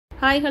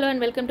Hi, hello and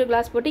welcome to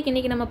Glass Boutique.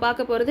 இன்னைக்கு நம்ம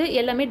பார்க்க போறது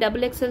எல்லாமே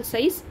double XL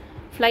size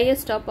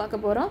flyers top பார்க்க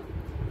போறோம்.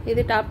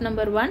 இது top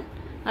number 1.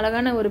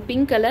 அழகான ஒரு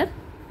pink color.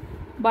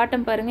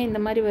 Bottom பாருங்க இந்த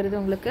மாதிரி வருது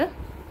உங்களுக்கு.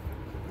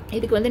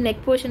 இதுக்கு வந்து neck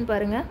portion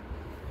பாருங்க.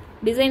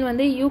 டிசைன்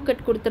வந்து U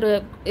cut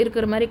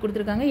இருக்கிற மாதிரி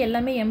கொடுத்திருக்காங்க.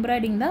 எல்லாமே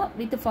embroidering தான்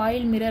with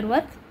foil mirror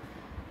work.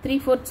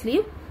 3/4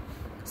 sleeve.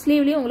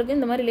 ஸ்லீவ்லயும் உங்களுக்கு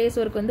இந்த மாதிரி lace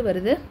work வந்து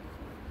வருது.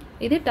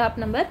 இது top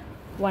number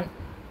 1.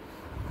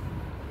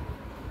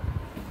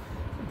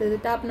 இது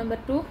top number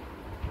 2.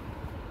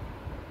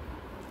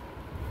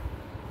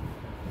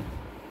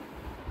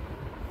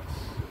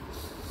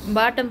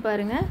 பாட்டம்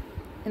பாருங்க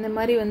இந்த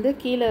மாதிரி வந்து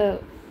கீழ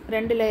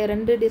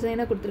ரெண்டு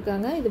டிசைனா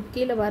கொடுத்திருக்காங்க. இது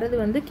கீழ வரது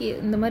வந்து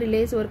இந்த மாதிரி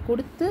லேஸ் வர்க்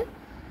கொடுத்து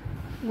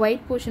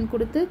ஒயிட் போர்ஷன்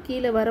கொடுத்து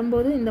கீழ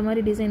வரும்போது இந்த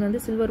மாதிரி டிசைன்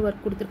வந்து சில்வர்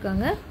வர்க்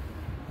கொடுத்திருக்காங்க.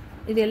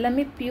 இது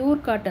எல்லாமே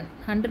பியூர் காட்டன்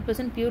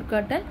 100% பியூர்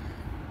காட்டன்.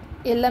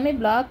 எல்லாமே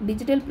பிளாக்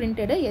டிஜிட்டல்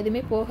பிரிண்டட்,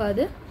 எதுவுமே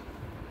போகாது.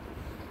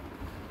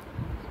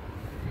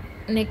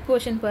 நெக்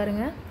போர்ஷன்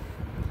பாருங்க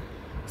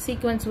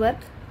சீக்வென்ஸ்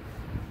வர்க்.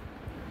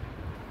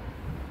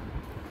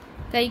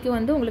 கைக்கு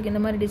வந்து உங்களுக்கு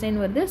இந்த மாதிரி டிசைன்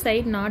வருது.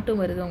 சைடு நாட்டும்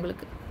வருது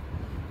உங்களுக்கு.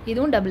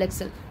 இதுவும் டபுள்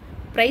எக்ஸல்.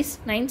 பிரைஸ்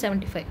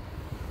 975.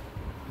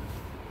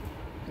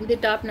 இது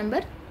டாப்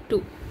நம்பர்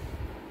 2.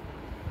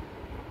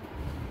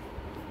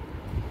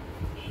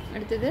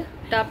 அடுத்தது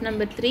top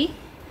number 3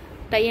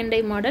 tie and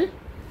tie model.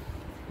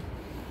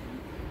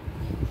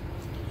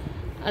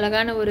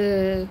 அழகான ஒரு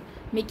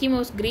மிக்கி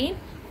மவுஸ் கிரீன்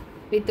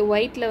வித்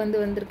ஒயிட்ல வந்து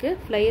வந்திருக்கு.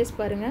 ஃப்ளையர்ஸ்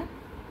பாருங்க.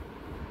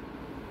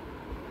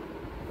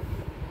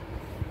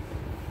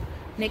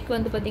 நெக்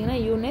வந்து பார்த்தீங்கன்னா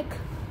யூ நெக்.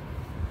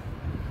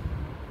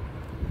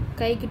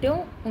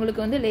 கைக்கிட்டும்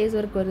உங்களுக்கு வந்து லேஸ்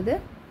ஒர்க் வருது.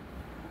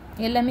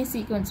 எல்லாமே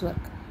sequence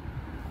work.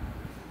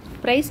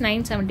 Price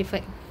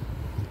 975.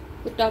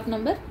 Top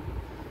number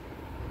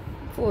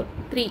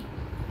 3.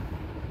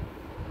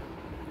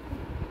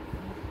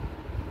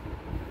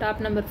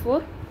 Top number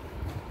 4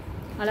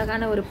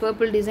 அழகான ஒரு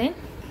பர்பிள் டிசைன்.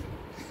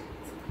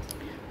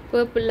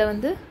 பர்பிளில்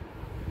வந்து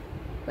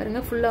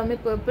பாருங்கள் ஃபுல்லாகவுமே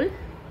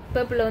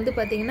பர்பிளில் வந்து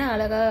பார்த்தீங்கன்னா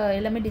அழகாக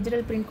எல்லாமே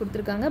டிஜிட்டல் பிரிண்ட்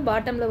கொடுத்துருக்காங்க.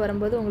 பாட்டமில்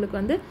வரும்போது உங்களுக்கு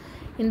வந்து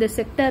இந்த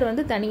செக்டார்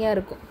வந்து தனியாக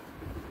இருக்கும்.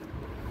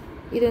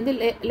 இது வந்து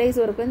லேஸ்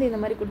ஒர்க் வந்து இந்த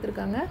மாதிரி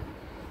கொடுத்துருக்காங்க.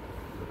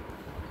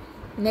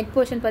 நெக்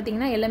போர்ஷன்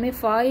பார்த்தீங்கன்னா எல்லாமே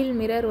ஃபாயில்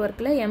மிரர்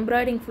ஒர்க்கில்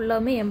எம்ப்ராய்டிங்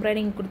ஃபுல்லாகவுமே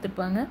எம்ப்ராய்டிங்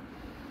கொடுத்துருப்பாங்க.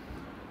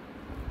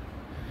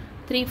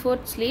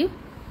 3/4 ஸ்லீவ்.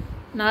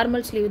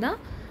 நார்மல் ஸ்லீவ் தான்.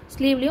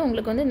 ஸ்லீவ்லேயும்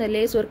உங்களுக்கு வந்து இந்த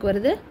லேஸ் ஒர்க்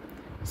வருது.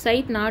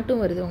 சைட்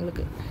நாட்டும் வருது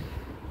உங்களுக்கு.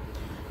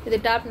 இது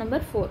டாப்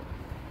நம்பர் 4.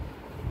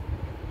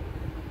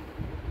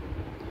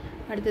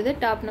 அடுத்தது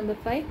top number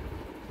 5.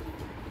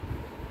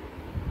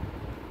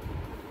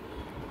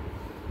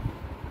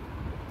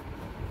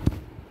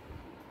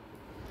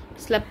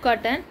 Slub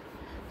cotton.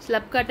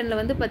 Slub காட்டனில்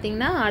வந்து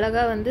பார்த்தீங்கன்னா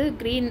அழகாக வந்து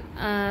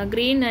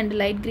க்ரீன் அண்ட்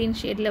லைட் க்ரீன்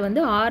ஷேடில்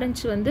வந்து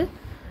ஆரஞ்சு வந்து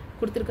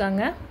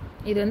கொடுத்துருக்காங்க.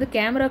 இது வந்து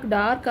கேமராவுக்கு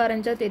டார்க்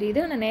ஆரஞ்சாக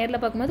தெரியுது, ஆனால்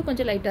நேரில் பார்க்கும்போது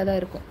கொஞ்சம் லைட்டாக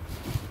தான் இருக்கும்.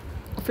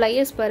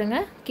 ஃப்ளையர்ஸ்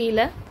பாருங்கள்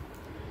கீழே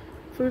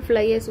ஃபுல்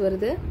ஃப்ளையர்ஸ்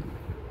வருது.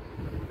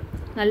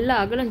 நல்ல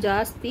அகலம்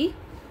ஜாஸ்தி.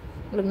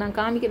 உங்களுக்கு நான்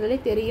காமிக்கிறதுலே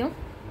தெரியும்.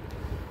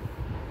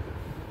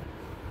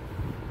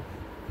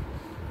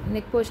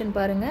 நெக் போர்ஷன்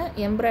பாருங்கள்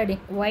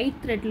எம்ப்ராய்டிங் ஒயிட்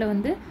த்ரெட்டில்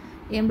வந்து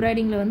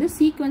எம்ப்ராய்டிங்கில் வந்து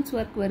சீக்வென்ஸ்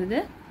ஒர்க் வருது.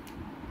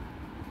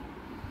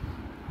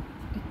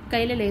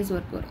 கையில் லேஸ்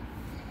ஒர்க் வரும்.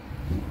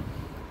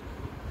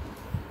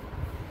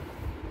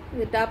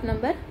 இது டாப்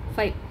நம்பர்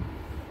 5.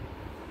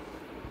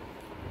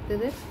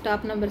 இது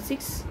டாப் நம்பர்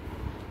 6.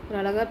 ஒரு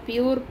அழகாக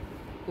பியூர்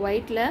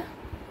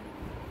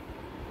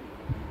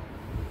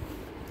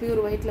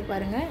ஒயிட்டில்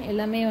பாருங்கள்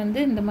எல்லாமே வந்து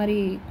இந்த மாதிரி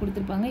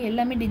கொடுத்துருப்பாங்க.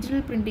 எல்லாமே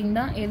டிஜிட்டல் பிரிண்டிங்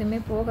தான், எதுவுமே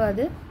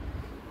போகாது.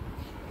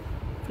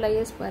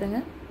 ஃப்ளையர்ஸ்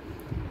பாருங்கள்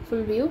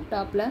ஃபுல் வியூ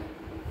டாப்பில்.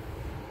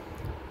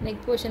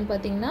 நெக் போர்ஷன்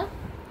பார்த்தீங்கன்னா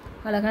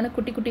அழகான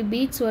குட்டி குட்டி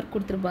பீட்ஸ் ஒர்க்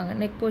கொடுத்துருப்பாங்க.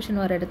 நெக்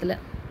போர்ஷன் வர இடத்துல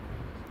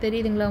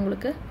தெரியுதுங்களா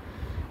உங்களுக்கு?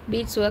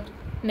 Beads work.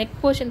 நெக்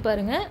போர்ஷன்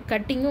பாருங்கள்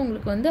கட்டிங்கும்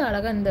உங்களுக்கு வந்து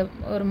அழகாக இந்த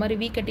ஒரு மாதிரி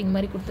வீ கட்டிங்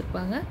மாதிரி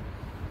கொடுத்துருப்பாங்க.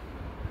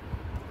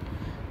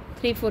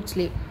 3/4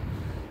 ஸ்லீவ்.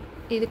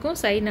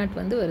 இதுக்கும் சைட்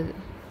நாட் வந்து வருது.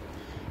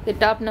 இது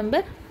டாப்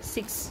நம்பர்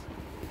 6.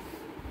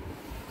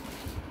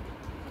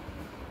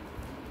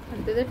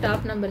 அடுத்தது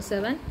டாப் நம்பர்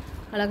 7.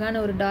 அழகான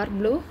ஒரு டார்க்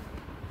ப்ளூ.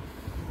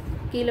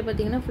 கீழே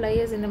பார்த்தீங்கன்னா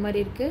ஃப்ளையர்ஸ் இந்த மாதிரி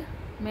இருக்குது.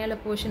 மேலே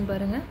போர்ஷன்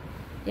பாருங்கள்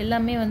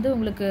எல்லாமே வந்து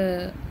உங்களுக்கு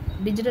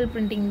டிஜிட்டல்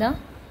பிரிண்டிங் தான்.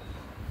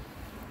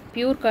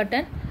 Pure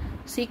cotton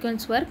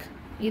sequence work.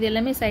 இது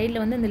எல்லாமே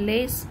சைடில் வந்து இந்த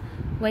லேஸ்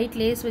ஒயிட்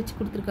லேஸ் வச்சு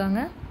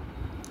கொடுத்துருக்காங்க.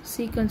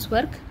 Sequence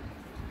work.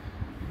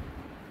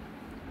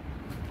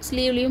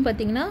 ஸ்லீவ்லேயும்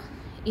பார்த்தீங்கன்னா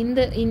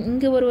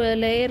இங்கே ஒரு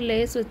லேயர்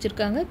லேஸ்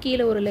வச்சுருக்காங்க,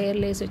 கீழே ஒரு லேயர்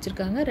லேஸ்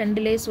வச்சுருக்காங்க.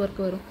 2 லேஸ் ஒர்க்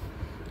வரும்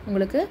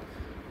உங்களுக்கு.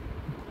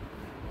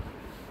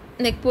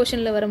 நெக்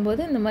போர்ஷனில்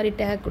வரும்போது இந்த மாதிரி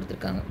டேக்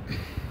கொடுத்துருக்காங்க.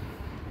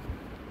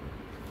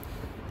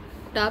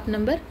 Top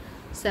number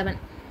 7.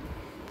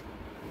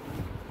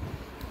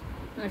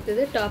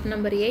 அடுத்தது டாப்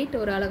நம்பர்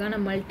 8. ஒரு அழகான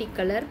multi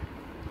colour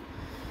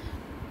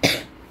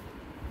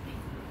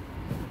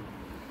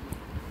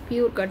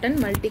pure cotton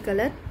multi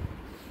colour.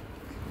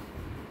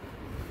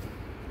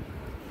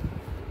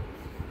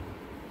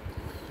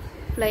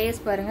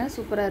 Flyers பாருங்கள்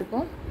சூப்பராக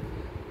இருக்கும்.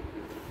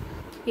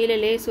 கீழே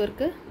லேஸ்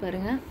ஒர்க்கு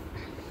பாருங்கள்.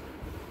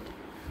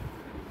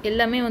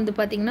 எல்லாமே வந்து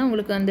பார்த்திங்கன்னா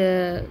உங்களுக்கு அந்த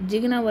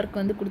ஜிகினா ஒர்க்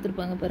வந்து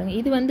கொடுத்துருப்பாங்க பாருங்கள்.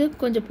 இது வந்து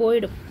கொஞ்சம்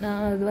போயிடும்,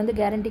 அது வந்து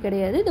கேரண்டி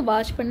கிடையாது. இது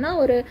வாஷ் பண்ணால்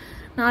ஒரு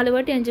 4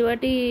 வாட்டி 5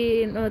 வாட்டி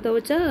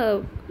துவைச்சா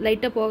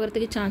லைட்டாக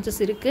போகிறதுக்கு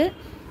சான்சஸ் இருக்குது.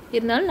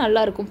 இருந்தாலும்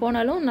நல்லாயிருக்கும்,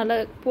 போனாலும் நல்லா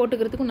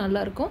போட்டுக்கிறதுக்கும்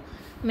நல்லாயிருக்கும்.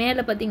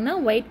 மேலே பார்த்திங்கன்னா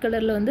ஒயிட்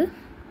கலரில் வந்து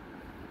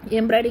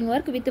embroidering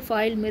work with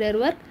foil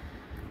mirror work,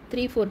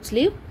 3/4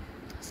 sleeve.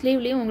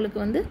 ஸ்லீவ்லேயும் உங்களுக்கு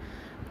வந்து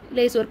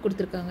லேஸ் ஒர்க்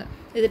கொடுத்துருக்காங்க.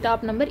 இது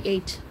டாப் நம்பர்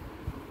 8.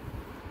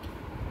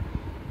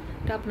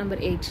 Top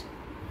number 8.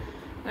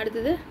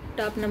 அடுத்தது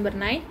டாப் நம்பர்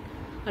 9.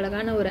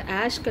 அழகான ஒரு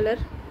ஆஷ்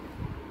கலர்,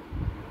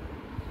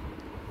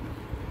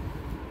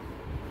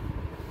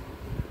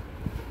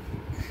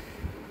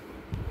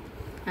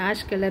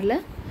 ஆஷ் கலரில்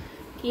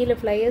கீழே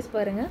ஃப்ளையர்ஸ்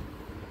பாருங்கள்,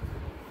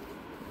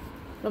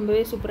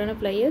 ரொம்பவே சூப்பரான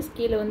ஃப்ளையர்ஸ்.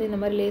 கீழே வந்து இந்த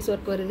மாதிரி லேஸ்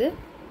ஒர்க் வருது.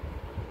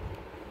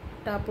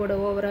 டாப்போட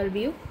ஓவரால்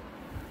வியூ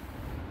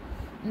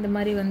இந்த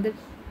மாதிரி வந்து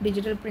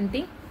டிஜிட்டல்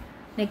பிரிண்டிங்.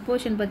 நெக்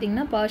போர்ஷன்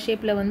பார்த்திங்கன்னா பா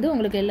ஷேப்பில் வந்து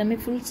உங்களுக்கு எல்லாமே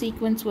ஃபுல்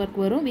சீக்வன்ஸ் ஒர்க்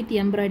வரும் வித்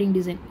எம்ப்ராய்டிங்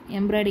டிசைன்.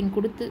 எம்ப்ராய்டிங்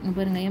கொடுத்து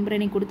பாருங்கள்,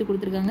 எம்ப்ராய்டிங்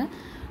கொடுத்துருக்காங்க.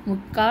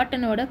 உங்கள்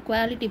காட்டனோட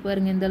குவாலிட்டி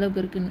பாருங்கள் எந்த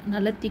அளவுக்கு இருக்குன்னு.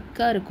 நல்லா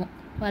திக்காக இருக்கும்,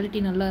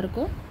 குவாலிட்டி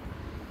நல்லாயிருக்கும்.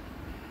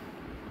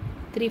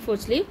 3/4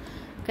 ஸ்லீவ்.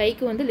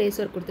 கைக்கு வந்து லேஸ்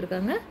ஒர்க்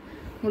கொடுத்துருக்காங்க.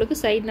 உங்களுக்கு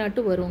சைட்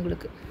நாட்டு வரும்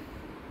உங்களுக்கு.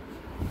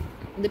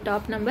 இது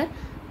டாப் நம்பர்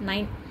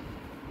 9.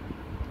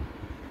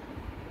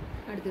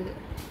 அடுத்தது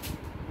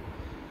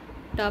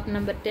top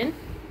number 10.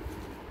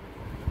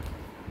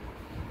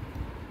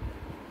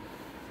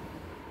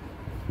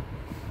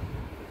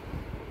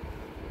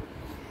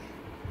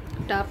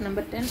 Top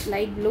number 10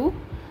 light blue,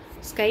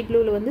 sky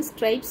ப்ளூவில் வந்து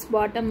ஸ்ட்ரைப்ஸ்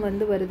பாட்டம்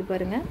வந்து வருது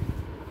பாருங்கள்.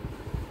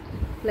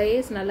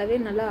 ப்ளேயர்ஸ்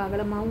நல்லா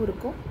அகலமாகவும்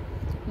இருக்கும்.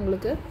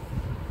 உங்களுக்கு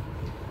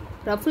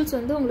ரஃபிள்ஸ்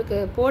வந்து உங்களுக்கு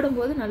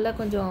போடும்போது நல்லா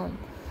கொஞ்சம்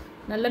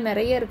நல்லா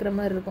நிறைய இருக்கிற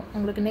மாதிரி இருக்கும்.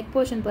 உங்களுக்கு நெக்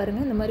போர்ஷன்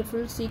பாருங்கள், இந்த மாதிரி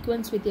ஃபுல்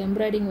சீக்வன்ஸ் வித்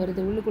எம்ப்ராய்டிங்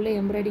வருது. உள்ளுக்குள்ளே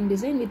எம்ப்ராய்டிங்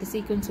டிசைன் வித்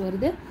சீக்வன்ஸ்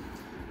வருது.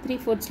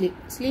 3/4 ஸ்லீவ்.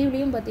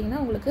 ஸ்லீவ்லேயும் பார்த்தீங்கன்னா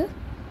உங்களுக்கு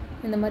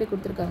இந்த மாதிரி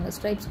கொடுத்துருக்காங்க,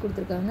 ஸ்ட்ரைப்ஸ்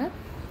கொடுத்துருக்காங்க.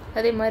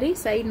 அதே மாதிரி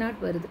சைட் நாட்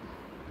வருது,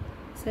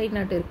 சைட்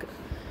நாட் இருக்குது.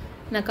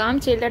 நான்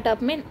காமிச்ச எல்லா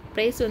டாப்புமே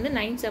ப்ரைஸ் வந்து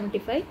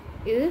 975.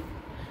 இது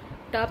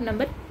டாப்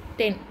நம்பர்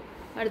 10.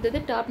 அடுத்தது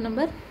டாப்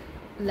நம்பர்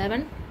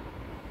 11.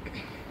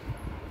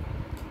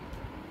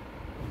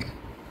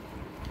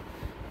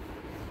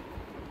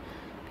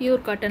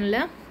 பியூர் காட்டனில்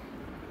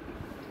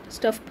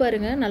ஸ்டஃப்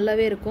பாருங்கள்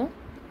நல்லாவே இருக்கும்.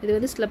 இது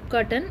வந்து ஸ்லப்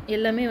காட்டன்,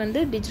 எல்லாமே வந்து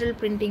டிஜிட்டல்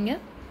பிரிண்டிங்கு.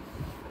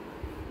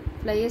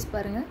 ஃப்ளையர்ஸ்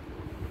பாருங்கள்.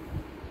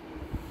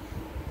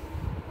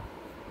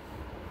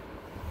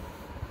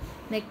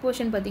 நெக்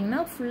போர்ஷன்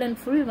பார்த்தீங்கன்னா ஃபுல் அண்ட்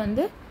ஃபுல்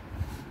வந்து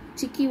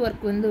சிக்கி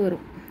ஒர்க் வந்து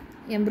வரும்.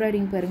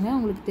 எம்ப்ராய்டிங் பாருங்கள்,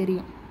 உங்களுக்கு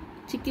தெரியும்.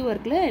 சிக்கி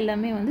ஒர்க்கில்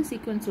எல்லாமே வந்து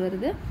சீக்வன்ஸ்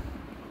வருது.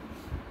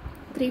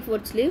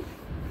 3/4 ஸ்லீவ்,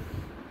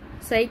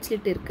 சைட்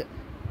ஸ்லிட் இருக்குது.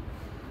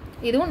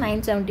 இதுவும்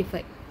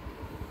 975.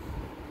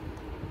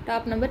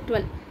 Top number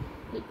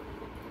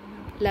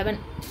 11.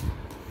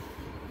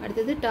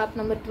 அடுத்தது top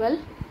number 12.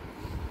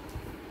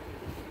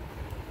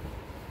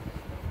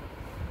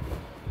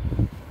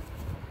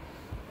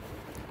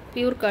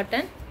 Pure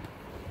cotton,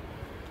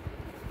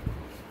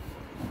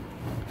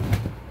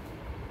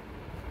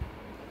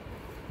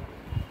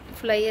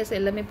 flyers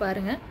எல்லாமே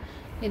பாருங்கள்.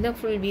 இதுதான்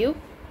ஃபுல் வியூ.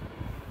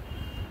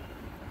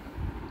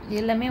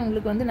 எல்லாமே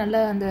உங்களுக்கு வந்து நல்லா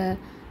அந்த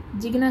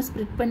ஜிகினா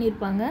ஸ்ப்ரிட்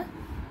பண்ணியிருப்பாங்க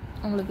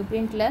உங்களுக்கு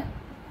பிரிண்டில்.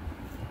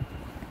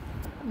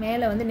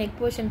 மேலே வந்து நெக்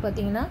போர்ஷன்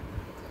பார்த்தீங்கன்னா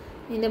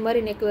இந்த மாதிரி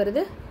நெக்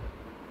வருது.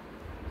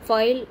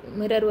 ஃபாயில்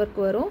மிரர் ஒர்க்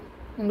வரும்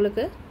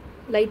உங்களுக்கு,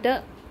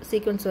 லைட்டாக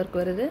சீக்வன்ஸ் ஒர்க்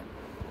வருது.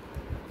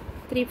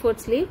 3/4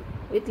 sleeve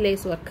with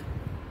lace work.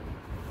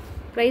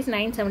 Price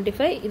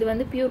 975. இது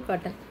வந்து pure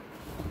cotton.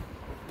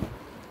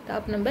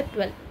 Top number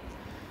 12.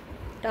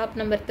 Top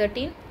number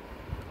 13.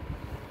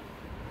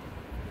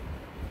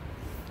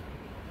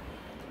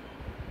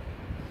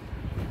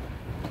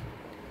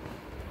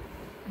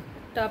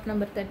 Top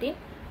number 13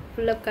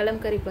 ஃபுல்லாக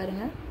கலம்கரி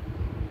பாருங்கள்,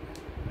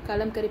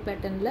 கலம்கரி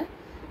பேட்டர்னில்.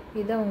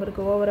 இதுதான்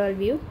உங்களுக்கு ஓவரால்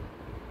வியூ.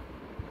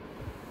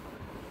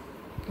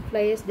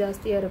 ஃப்ளையர்ஸ்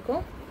ஜாஸ்தியாக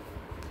இருக்கும்.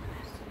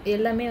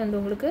 எல்லாமே வந்து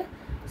உங்களுக்கு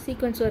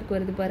சீக்வன்ஸ் ஒர்க்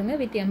வருது பாருங்கள்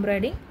வித்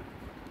எம்ப்ராய்டிங்.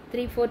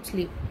 3/4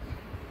 ஸ்லீவ்.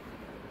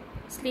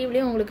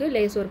 ஸ்லீவ்லேயும் உங்களுக்கு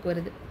லேஸ் ஒர்க்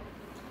வருது.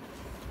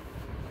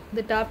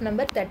 இது டாப்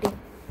நம்பர் 13.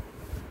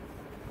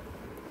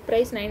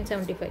 ப்ரைஸ்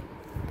 975.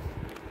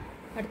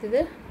 அடுத்தது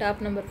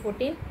top number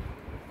 14.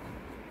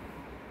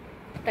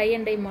 Tie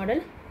and tie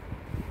model.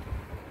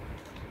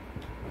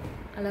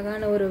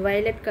 அழகான ஒரு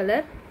வயலட்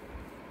கலர்.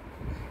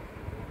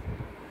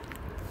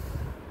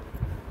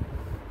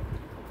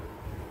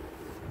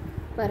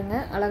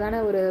 பாருங்கள், அழகான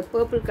ஒரு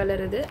பர்பிள்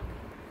கலர். இது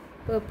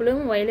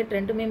பர்பிளும் வயலட்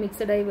ரெண்டுமே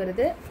மிக்சடாகி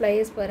வருது.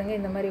 ஃப்ளையர்ஸ் பாருங்கள்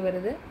இந்த மாதிரி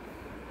வருது.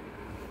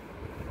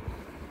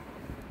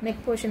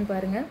 நெக் போர்ஷன்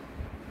பாருங்கள்,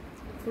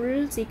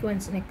 ஃபுல்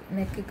சீக்வன்ஸ்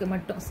நெக்குக்கு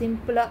மட்டும்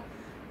சிம்பிளாக,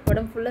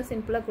 உடம்பு ஃபுல்லாக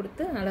சிம்பிளாக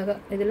கொடுத்து அழகாக.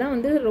 இதெல்லாம்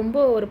வந்து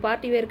ரொம்ப ஒரு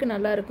பார்ட்டி வேருக்கு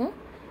நல்லாயிருக்கும்.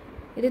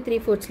 இது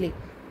 3/4 ஸ்லீவ்.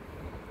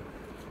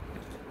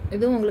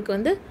 இதுவும் உங்களுக்கு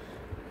வந்து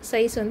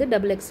சைஸ் வந்து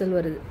XXL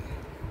வருது.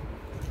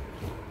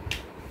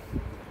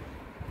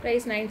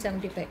 ப்ரைஸ்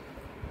 975.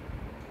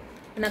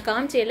 நான்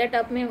காமிச்ச எல்லா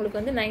டாப்புமே உங்களுக்கு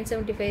வந்து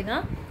 975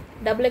 தான்.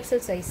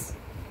 XXL size.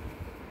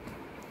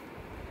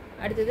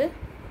 அடுத்தது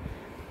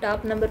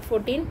டாப் நம்பர்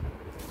 14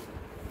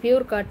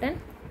 பியூர் காட்டன்.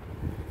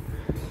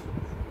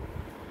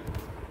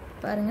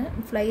 பாருங்கள்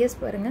ஃப்ளையர்ஸ்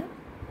பாருங்கள்,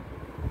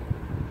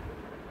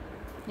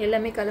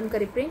 எல்லாமே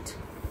கலம்கரி பிரிண்ட்,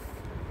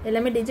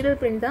 எல்லாமே டிஜிட்டல்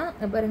பிரிண்ட் தான்.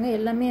 பாருங்கள்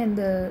எல்லாமே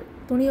அந்த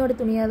துணியோட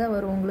துணியாக தான்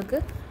வரும், உங்களுக்கு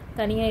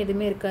தனியாக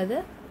எதுவுமே இருக்காது.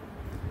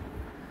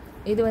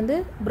 இது வந்து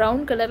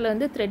ப்ரௌன் கலரில்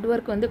வந்து த்ரெட்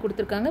ஒர்க் வந்து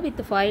கொடுத்துருக்காங்க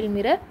வித் ஃபாயில்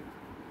மிரர்,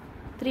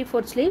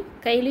 3/4 ஸ்லீவ்,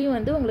 கையிலையும்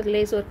வந்து உங்களுக்கு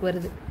லேஸ் ஒர்க்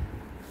வருது.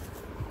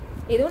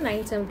 இதுவும்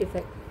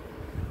 975.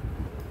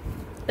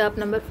 Top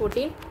number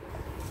 14.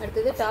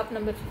 அடுத்தது டாப்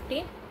நம்பர் 15.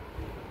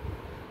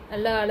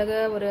 நல்லா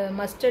அழகாக ஒரு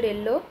மஸ்டர்ட்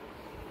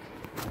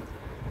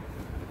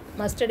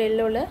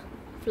எல்லோவில்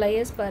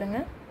ஃப்ளையர்ஸ்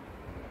பாருங்கள்,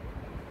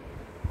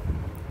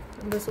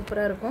 ரொம்ப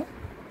சூப்பராக இருக்கும்.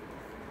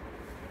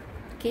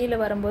 கீழே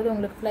வரும்போது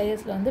உங்களுக்கு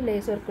ஃப்ளையர்ஸில் வந்து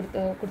லேஸ் ஒர்க்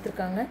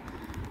கொடுத்துருக்காங்க.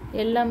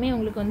 எல்லாமே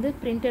உங்களுக்கு வந்து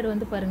பிரிண்டட்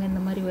வந்து பாருங்கள்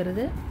இந்த மாதிரி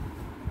வருது.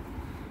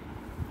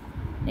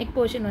 நெக்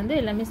போர்ஷன் வந்து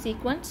எல்லாமே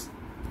சீக்வன்ஸ்,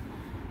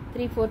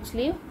 3/4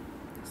 ஸ்லீவ்,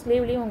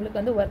 ஸ்லீவ்லேயும் உங்களுக்கு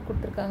வந்து ஒர்க்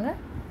கொடுத்துருக்காங்க,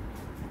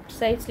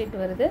 சைட் ஸ்லிட்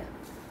வருது.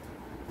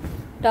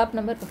 Top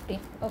number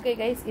 15. ஓகே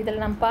கைஸ்,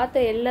 இதில் நம்ம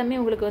பார்த்த எல்லாமே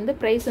உங்களுக்கு வந்து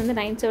ப்ரைஸ் வந்து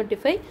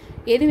 975.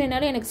 எது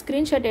வேணாலும் எனக்கு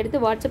ஸ்க்ரீன்ஷாட் எடுத்து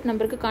வாட்ஸ்அப்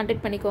நம்பருக்கு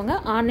கான்டாக்ட் பண்ணிக்கோங்க.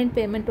 Online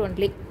payment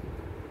only.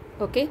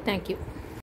 Okay, thank you.